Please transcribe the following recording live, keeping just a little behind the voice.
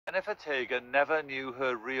Jennifer Teege never knew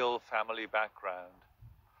her real family background.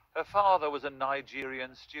 Her father was a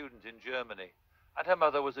Nigerian student in Germany, and her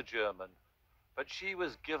mother was a German, but she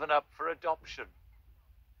was given up for adoption.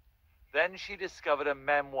 Then she discovered a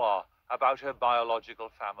memoir about her biological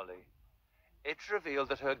family. It revealed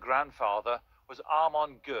that her grandfather was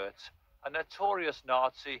Amon Goeth, a notorious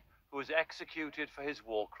Nazi who was executed for his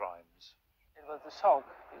war crimes. It was a shock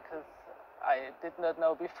because I did not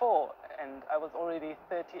know before, and I was already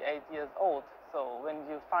 38 years old. So when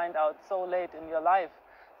you find out so late in your life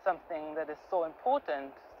something that is so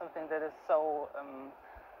important, something that is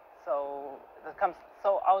that comes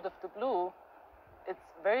so out of the blue, it's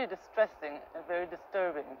very distressing and very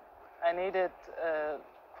disturbing. I needed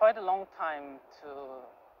quite a long time to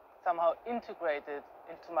somehow integrate it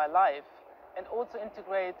into my life and also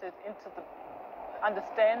integrate it into the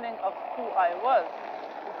understanding of who I was,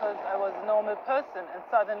 because I was a normal person and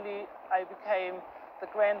suddenly I became the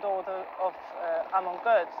granddaughter of Amon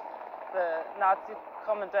Goeth, the Nazi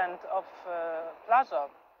commandant of Plaza.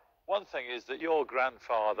 One thing is that your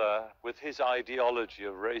grandfather, with his ideology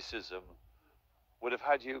of racism, would have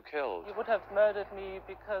had you killed. He would have murdered me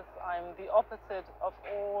because I'm the opposite of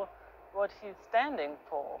all what he's standing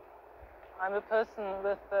for. I'm a person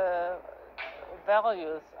with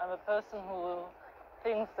values. I'm a person who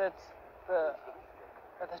thinks that the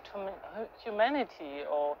humanity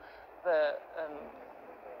or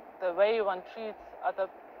the way one treats other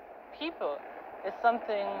people is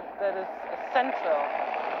something that is essential.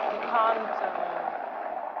 You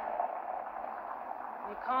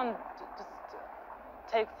can't just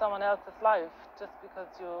take someone else's life just because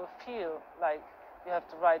you feel like you have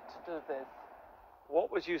the right to do this.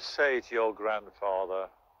 What would you say to your grandfather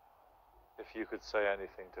if you could say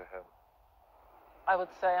anything to him? I would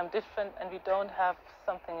say I'm different and we don't have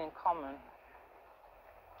something in common.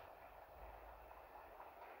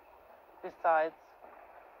 Besides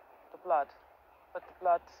the blood. But the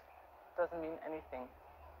blood doesn't mean anything.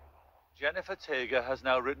 Jennifer Teege has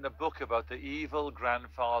now written a book about the evil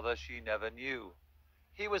grandfather she never knew.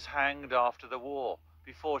 He was hanged after the war,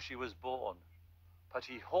 before she was born. But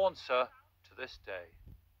he haunts her to this day.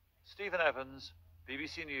 Stephen Evans,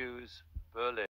 BBC News, Berlin.